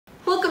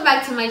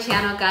back to my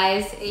channel,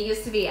 guys. It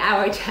used to be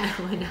our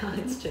channel and now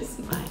it's just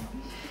mine.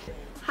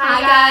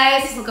 Hi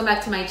guys, welcome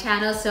back to my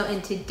channel. So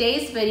in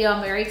today's video,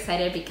 I'm very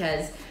excited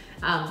because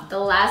the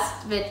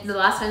last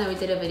time that we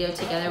did a video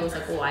together was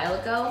like a while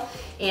ago.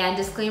 And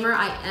disclaimer,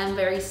 I am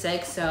very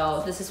sick,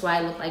 so this is why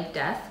I look like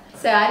death.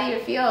 So how do you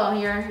feel?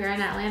 You're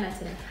in Atlanta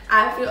today.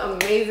 I feel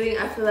amazing.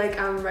 I feel like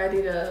I'm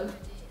ready to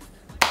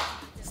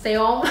stay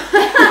home.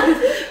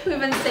 We've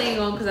been staying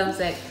home because I'm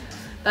sick.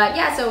 But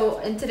yeah, so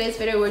in today's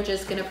video, we're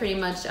just gonna pretty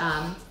much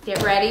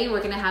get ready.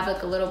 We're gonna have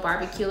like a little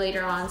barbecue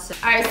later on. So.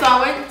 All right, so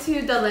I went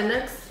to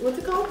the what's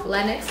it called?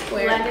 Lenox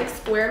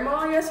Square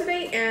Mall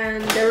yesterday,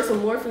 and there was a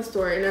Morphe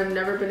store, and I've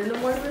never been in the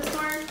Morphe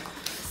store.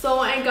 So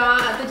I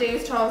got the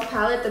James Charles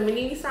palette, the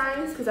mini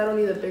size, because I don't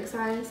need the big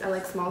size. I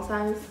like small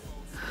size.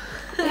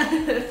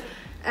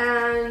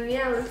 And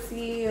yeah, let's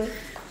see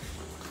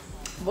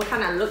what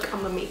kind of look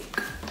I'm gonna make.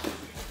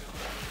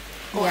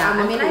 Yeah,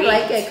 I mean, I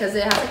like it because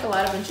it has like a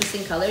lot of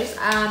interesting colors.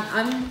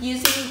 I'm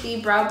using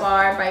the Brow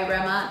Bar by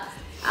Rema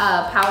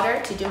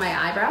powder to do my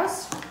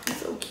eyebrows.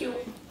 It's so cute.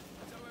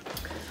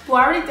 Well,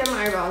 I already did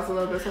my eyebrows a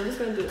little bit, so I'm just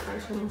gonna do it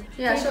actually.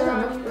 Yeah, show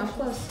them up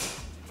close.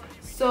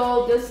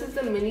 So this is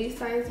the mini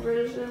size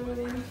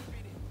version.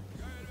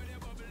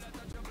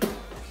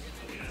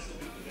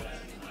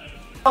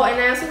 Oh,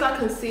 and I also got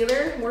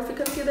concealer, Morphe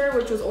concealer,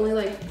 which was only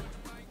like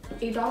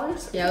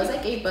 $8. Yeah, it was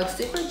like $8,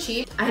 super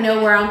cheap. I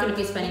know where I'm gonna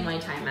be spending my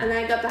time at. And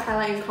I got the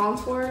highlight and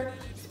contour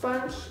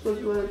sponge,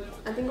 which was,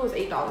 I think it was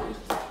 $8.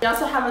 We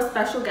also have a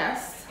special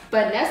guest.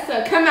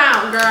 Vanessa, come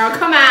out, girl,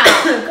 come out.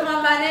 Come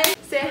on, Vanessa.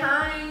 Say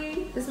hi.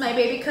 This is my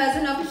baby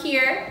cousin over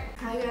here.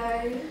 Hi,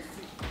 guys.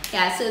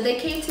 Yeah, so they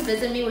came to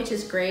visit me, which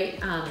is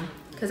great.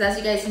 Because as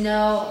you guys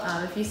know,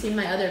 if you've seen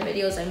my other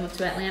videos, I moved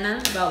to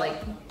Atlanta about like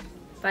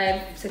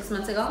 5-6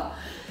 months ago.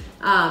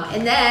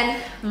 And then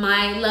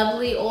my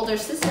lovely older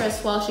sister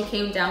as well, she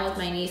came down with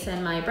my niece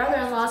and my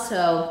brother-in-law.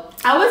 So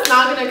I was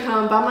not gonna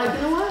come, but I'm like,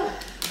 you know what?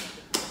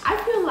 I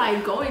feel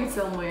like going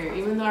somewhere,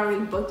 even though I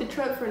already booked a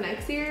trip for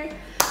next year.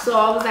 So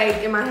I was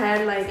like in my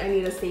head, like I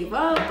need to save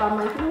up. I'm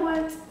like, you know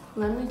what?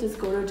 Let me just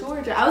go to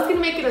Georgia. I was gonna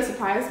make it a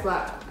surprise,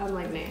 but I'm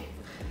like, nah.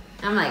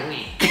 I'm like,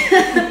 nah.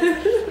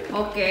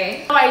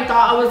 Okay. So I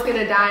thought I was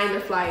gonna die in the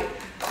flight.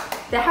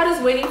 They had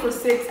us waiting for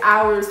 6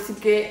 hours to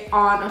get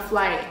on a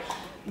flight.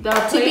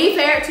 To be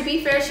fair, she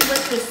went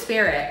through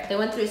Spirit. They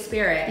went through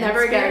Spirit.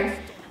 Never again.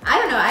 I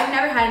don't know. I've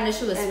never had an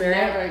issue with Spirit.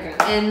 Never again.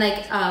 And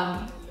like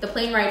the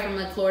plane ride from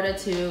like Florida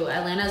to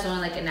Atlanta is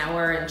only like an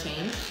hour and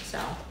change, so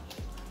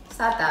it's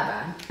not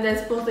that bad. And then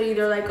supposedly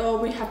they're like,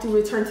 oh, we have to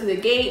return to the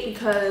gate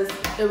because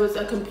it was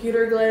a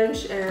computer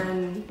glitch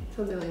and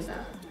something like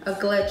that. A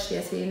glitch,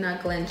 yes, not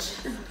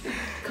glitch.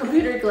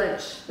 Computer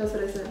glitch. That's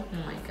what I said.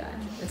 Oh my god,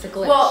 it's a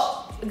glitch.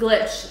 Well,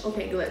 glitch.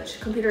 Okay, glitch.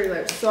 Computer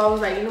glitch. So I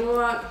was like, you know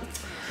what?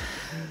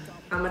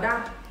 I'ma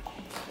die.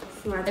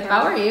 If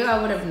I were you,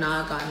 I would have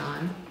not gone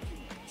on.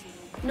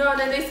 No,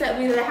 then they said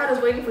they had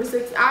us waiting for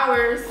 6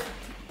 hours,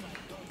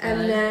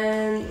 and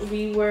then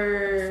we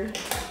were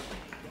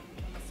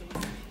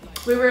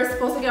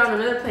supposed to get on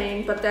another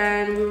plane, but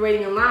then we were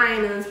waiting in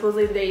line, and then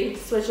supposedly they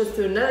switched us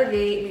to another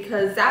gate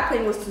because that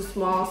plane was too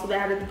small, so they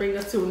had to bring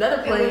us to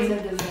another plane.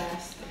 It was a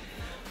disaster.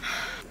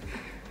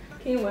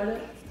 Can you wear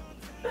it?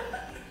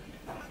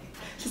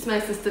 She's my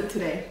assistant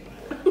today.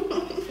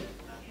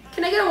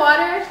 Can I get a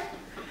water?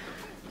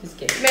 Just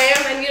kidding.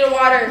 Ma'am, I need a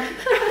water.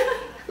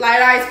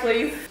 Light eyes,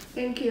 please.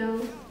 Thank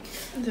you.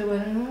 Is it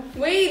wet enough?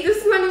 Wait, this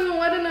is not even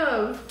wet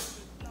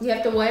enough. You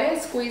have to wet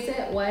it, squeeze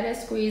it, wet it,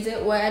 squeeze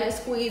it, wet it,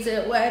 squeeze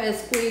it, wet it,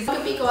 squeeze it. I'm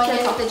gonna be going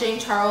in with the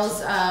James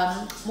Charles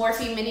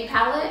Morphe mini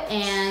palette,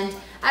 and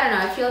I don't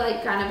know, I feel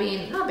like kind of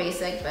being, not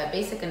basic, but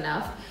basic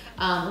enough.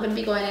 I'm gonna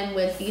be going in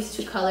with these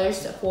two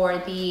colors for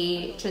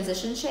the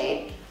transition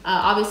shade.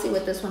 Obviously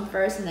with this one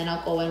first, and then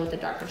I'll go in with the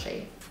darker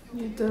shade.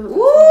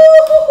 Ooh.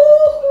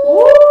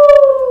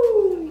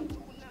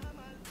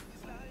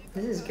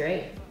 This is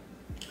great.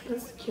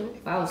 That's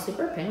cute. Wow,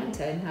 super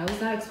pigmented. I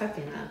was not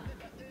expecting that.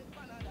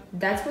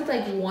 That's with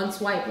like one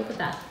swipe. Look at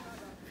that.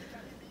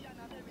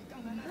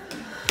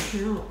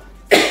 No.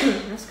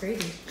 That's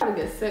crazy. I'm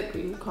gonna get sick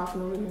with you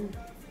coughing over here.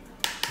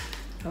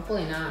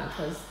 Hopefully not,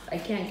 because I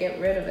can't get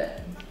rid of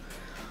it.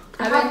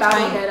 I've been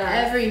trying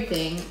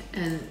everything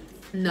and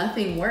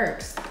nothing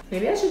works.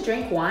 Maybe I should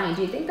drink wine.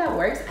 Do you think that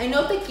works? I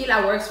know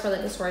tequila works for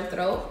like a sore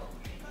throat.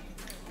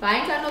 But I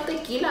ain't got no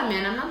tequila,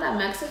 man. I'm not that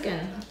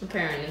Mexican,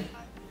 apparently.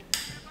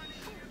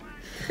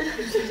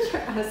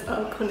 Your ass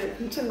up con el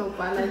pinche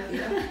nopal aquí,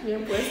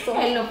 bien puesto.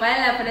 El nopal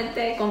en la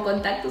frente con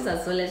contactos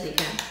azules,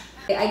 hija.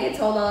 I get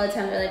told all the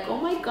time, they're like, oh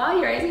my god,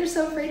 your eyes are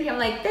so pretty. I'm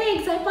like,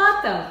 thanks, I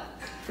bought them.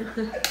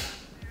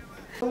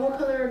 What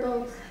color are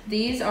those?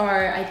 These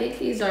are, I think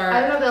these are.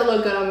 I don't know if they'll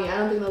look good on me. I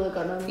don't think they'll look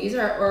good on me. These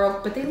are oral,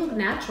 but they look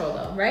natural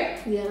though, right?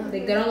 Yeah. Like,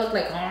 they don't look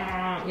like,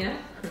 you know?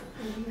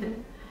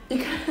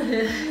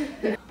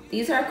 Mm-hmm.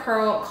 These are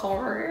curl.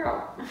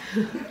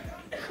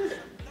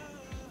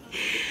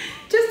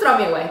 Just throw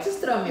me away. Just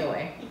throw me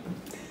away.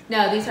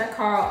 No, these are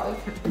Carl.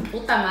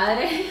 Puta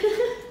madre.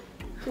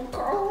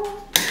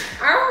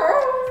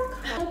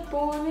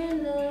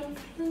 pone la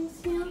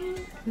canción.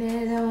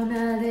 Me da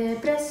una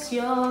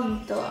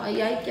depresión.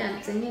 I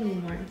can't sing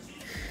anymore.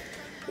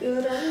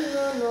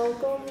 Llorando no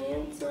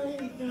comienzo a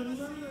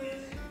llamar.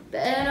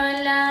 Pero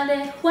él la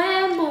dejó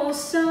en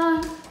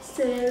buzón.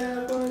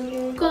 Será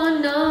porque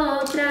Con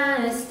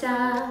otra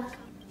está.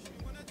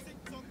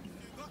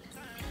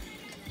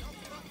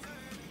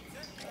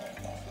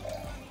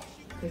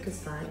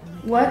 Biggest lie.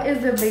 What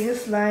is the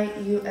biggest lie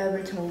you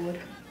ever told?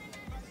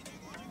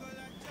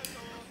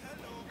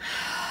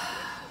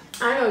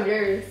 I know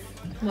yours.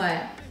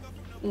 What?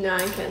 No, I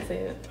can't say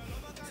it.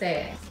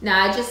 Say it. No,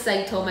 I just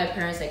like told my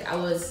parents like I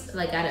was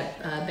like at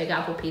a Big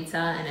Apple Pizza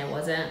and I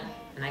wasn't,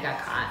 and I got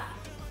caught.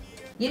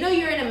 You know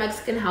you're in a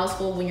Mexican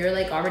household when you're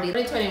like already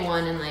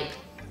 21 and like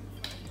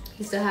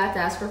you still have to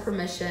ask for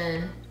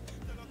permission.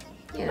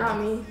 You know. Not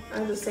me.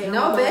 I'm just saying.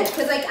 No, bitch,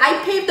 because like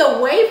I paved the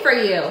way for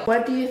you.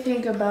 What do you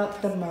think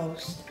about the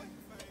most?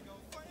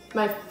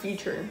 My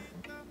future.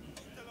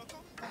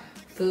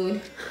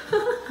 Food.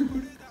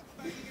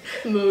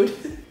 Mood.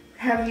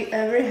 Have you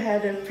ever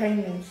had a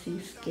pregnancy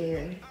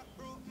scare?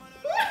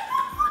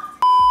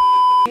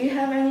 Do you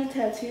have any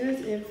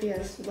tattoos? If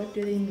yes, what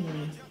do they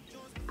mean?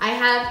 I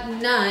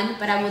have none,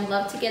 but I would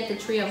love to get the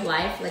tree of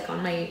life like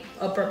on my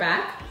upper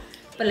back.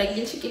 But like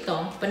bien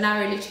chiquito, but not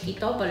really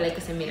chiquito, but like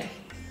se mire.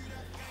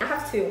 I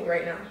have two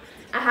right now.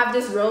 I have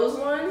this rose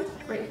one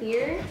right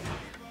here.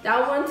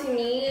 That one to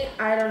me,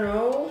 I don't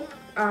know.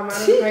 I don't know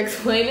how to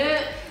explain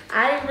it.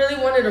 I really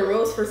wanted a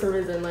rose for some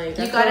reason. Like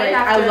you got it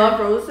after. I love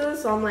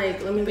roses, so I'm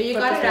like, let me. But you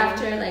got it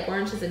after like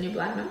Orange is the New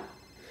Black, no?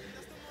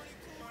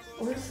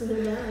 Orange is the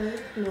New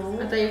Black? No.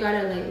 I thought you got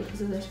it like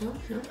because of the show.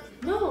 No.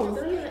 No,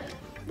 they're not.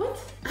 What?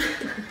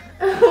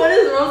 What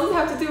does roses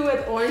have to do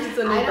with Orange is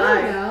the New Black?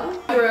 I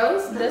don't know.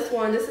 Rose. This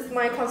one. This is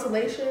my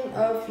constellation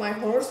of my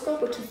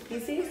horoscope, which is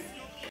Pisces.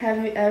 Have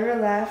you ever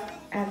laughed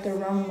at the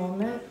wrong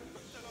moment?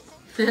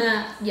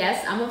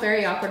 Yes, I'm a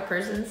very awkward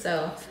person,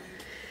 so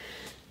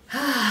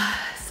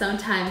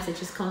sometimes it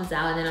just comes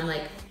out and then I'm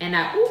like, and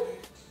I, ooh.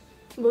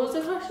 What was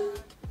the question?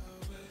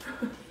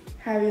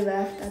 Have you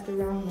laughed at the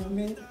wrong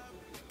moment?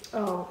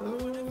 Oh,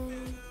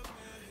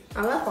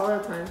 I laugh all the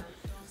time.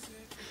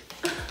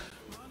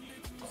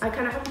 I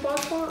kind of have a bald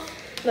spot.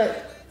 Look,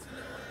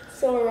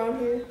 so around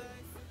here.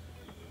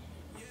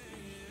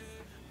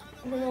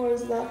 I don't know where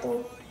is that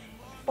though.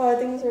 Oh, I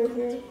think it's right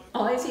here.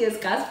 All I see is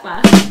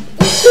caspa.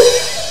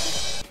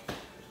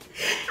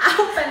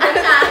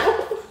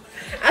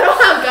 I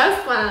don't have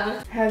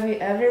gaspa. Have you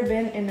ever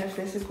been in a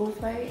physical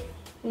fight?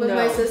 With No.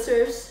 my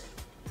sisters.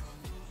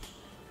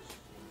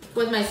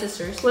 With my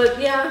sisters. With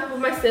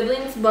my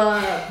siblings,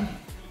 but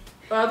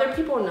other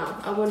people, no.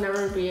 I would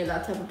never be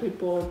that type of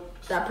people,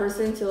 that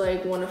person to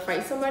like want to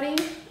fight somebody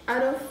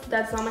out of.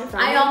 That's not my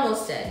family. I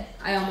almost did.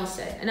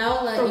 And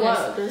I'll let For you guys.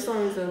 what? There's no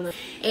reason.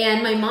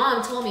 And my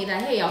mom told me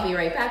that, hey, I'll be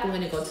right back. I'm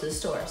gonna go to the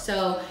store.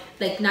 So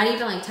like not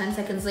even like 10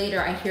 seconds later,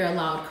 I hear a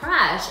loud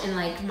crash and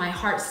like my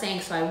heart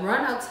sank. So I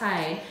run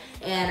outside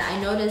and I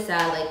noticed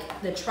that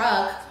like the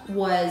truck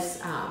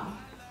was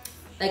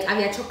like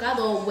había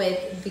chocado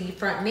with the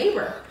front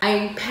neighbor.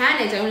 I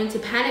panicked. I went into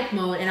panic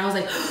mode and I was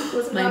like,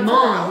 Was my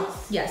mom.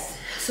 Yes.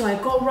 So I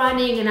go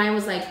running and I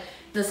was like,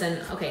 listen,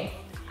 okay.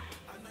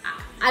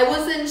 I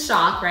was in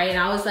shock, right? And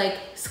I was like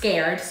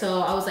scared.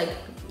 So I was like,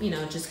 you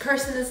know, just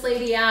cursing this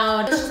lady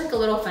out. It was just like a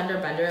little fender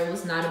bender. It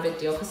was not a big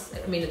deal because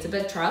I mean, it's a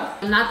big truck.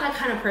 I'm not that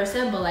kind of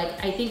person, but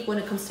like, I think when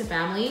it comes to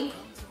family,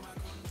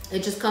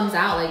 it just comes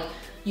out like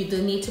you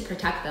do need to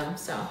protect them.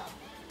 So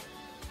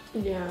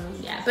Yeah.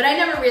 yeah, but I've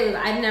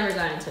never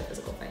gotten into a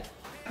physical fight.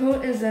 Who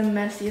is the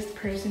messiest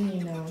person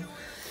you know?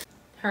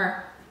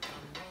 Her.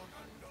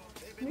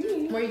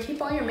 Me. Where you keep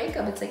all your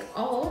makeup, it's like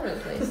all over the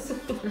place.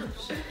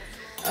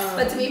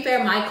 But to be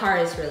fair, my car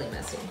is really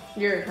messy.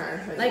 Your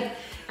car. Like,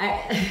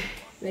 I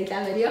like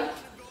that video.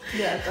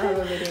 Yeah, I have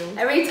a video.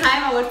 Every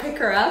time I would pick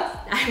her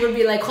up, I would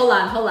be like, hold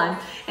on.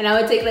 And I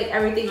would take like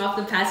everything off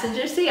the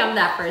passenger seat. I'm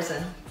that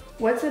person.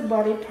 What's a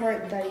body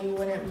part that you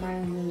wouldn't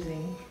mind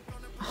losing?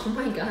 Oh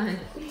my God.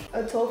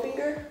 A toe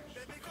finger?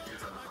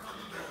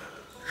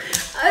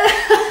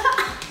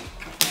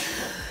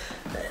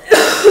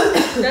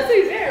 That's what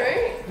you said,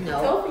 right? No.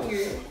 Toe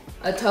finger.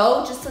 A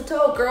toe? Just a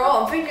toe,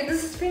 girl. A finger,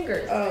 this is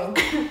fingers. Oh,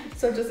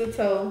 so just a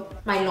toe.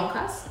 My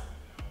lonjas.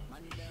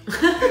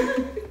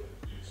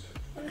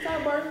 What's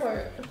that bar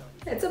part?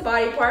 It's a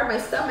body part, my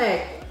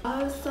stomach.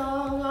 A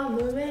song on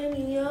the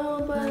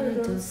radio, but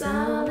it don't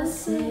sound the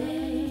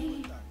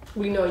same.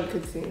 We know you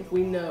could sing.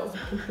 We know.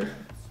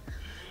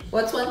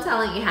 What's one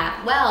talent you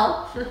have?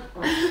 Well,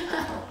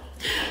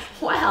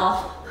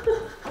 well.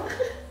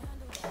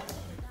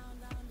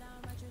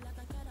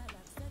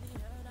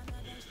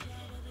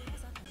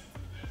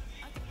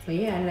 But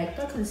yeah, I like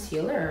the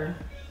concealer.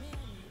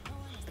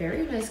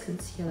 Very nice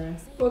concealer.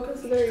 What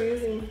concealer are you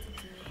using?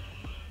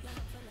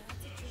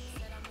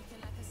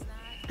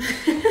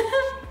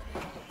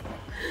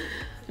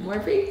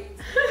 Morphe?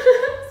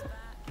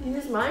 You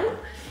use mine?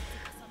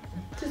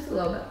 Just a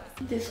little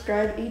bit.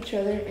 Describe each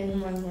other in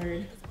one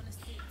word.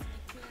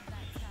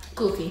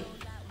 Goofy.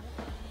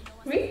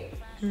 Me?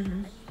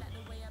 Mm-hmm.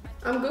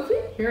 I'm goofy?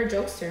 You're a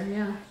jokester,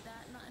 yeah.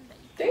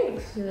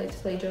 Thanks. You like to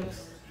play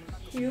jokes.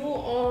 You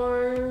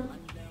are...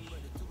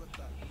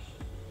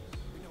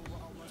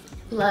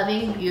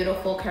 Loving,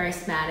 beautiful,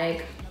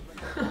 charismatic.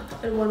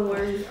 in one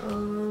word,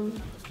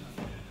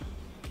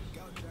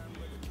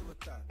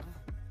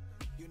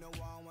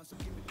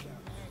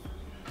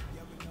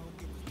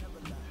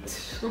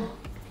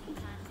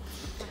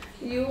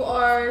 you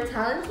are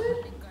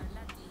talented,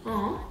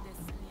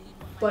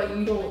 but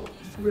you don't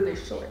really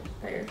show it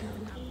that you're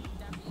talented.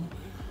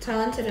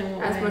 Talented in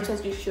what As way? much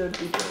as you should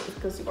be doing,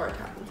 because you are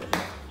talented.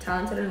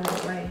 Talented in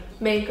what way?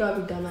 Makeup,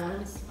 you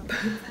dumbass.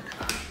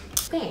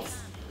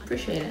 Thanks.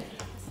 Appreciate it.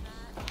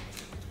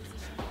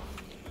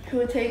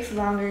 Who takes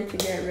longer to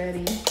get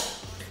ready?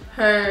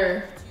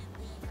 Her.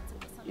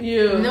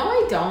 You. No,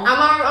 I don't.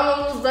 I'm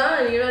almost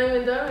done. You're not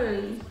even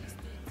done.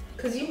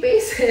 Cause you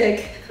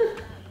basic.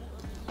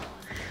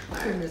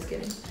 I'm just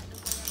kidding.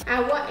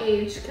 At what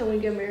age can we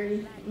get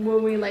married?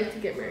 Would we like to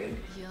get married?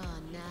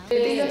 I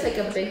think that's like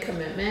a big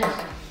commitment.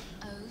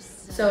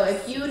 So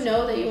if you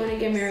know that you want to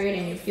get married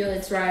and you feel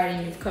it's right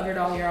and you've covered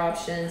all your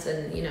options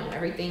and you know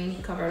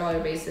everything, covered all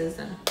your bases,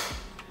 then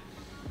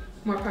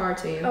more power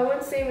to you. I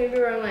would say maybe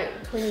around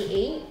like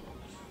 28.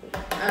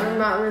 I'm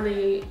not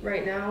really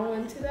right now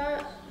into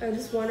that. I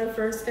just want to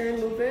first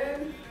move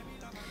in.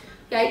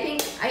 Yeah, I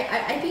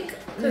think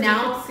Now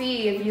now, you can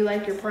see if you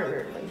like your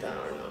partner like that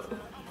or not.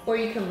 or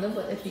you can live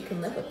with if you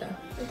can live with them.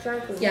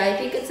 Exactly. Yeah, I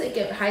think it's like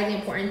highly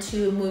important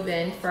to move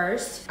in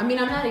first. I mean,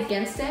 I'm not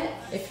against it.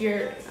 If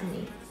you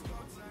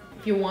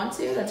want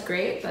to, that's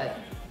great, but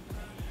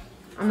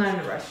I'm not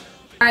in a rush.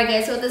 All right,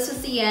 guys, so this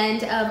was the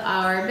end of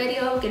our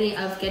video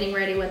getting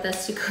ready with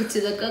us to go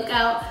to the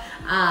cookout.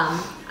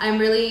 I'm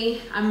really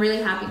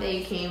happy that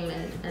you came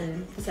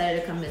and decided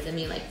to come visit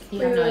me. Like,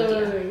 you have no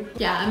idea.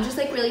 Yeah, I'm just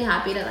like really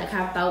happy to like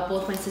have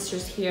both my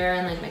sisters here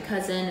and like my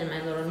cousin and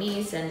my little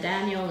niece and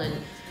Daniel and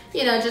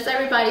you know just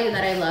everybody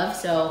that I love.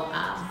 So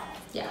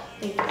yeah,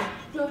 thank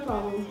you. No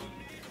problem.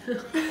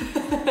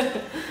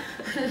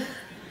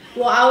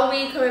 Well, I'll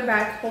be coming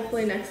back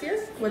hopefully next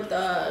year with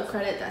the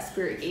credit that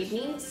Spirit gave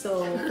me.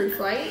 So free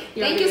flight.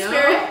 Thank you,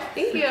 Spirit.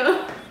 Thank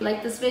you.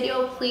 Like this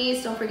video,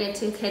 please don't forget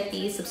to hit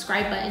the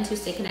subscribe button to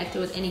stay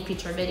connected with any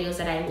future videos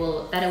that I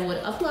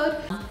would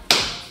upload.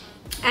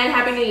 And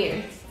Happy New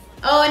Year.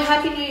 Oh, and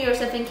Happy New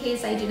Year's if in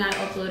case I do not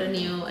upload a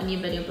new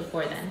video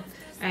before then.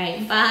 All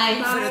right,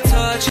 bye.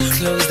 Bye.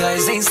 Closed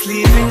eyes ain't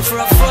sleeping for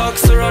a fuck,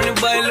 surrounded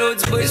by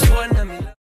loads, boys want me.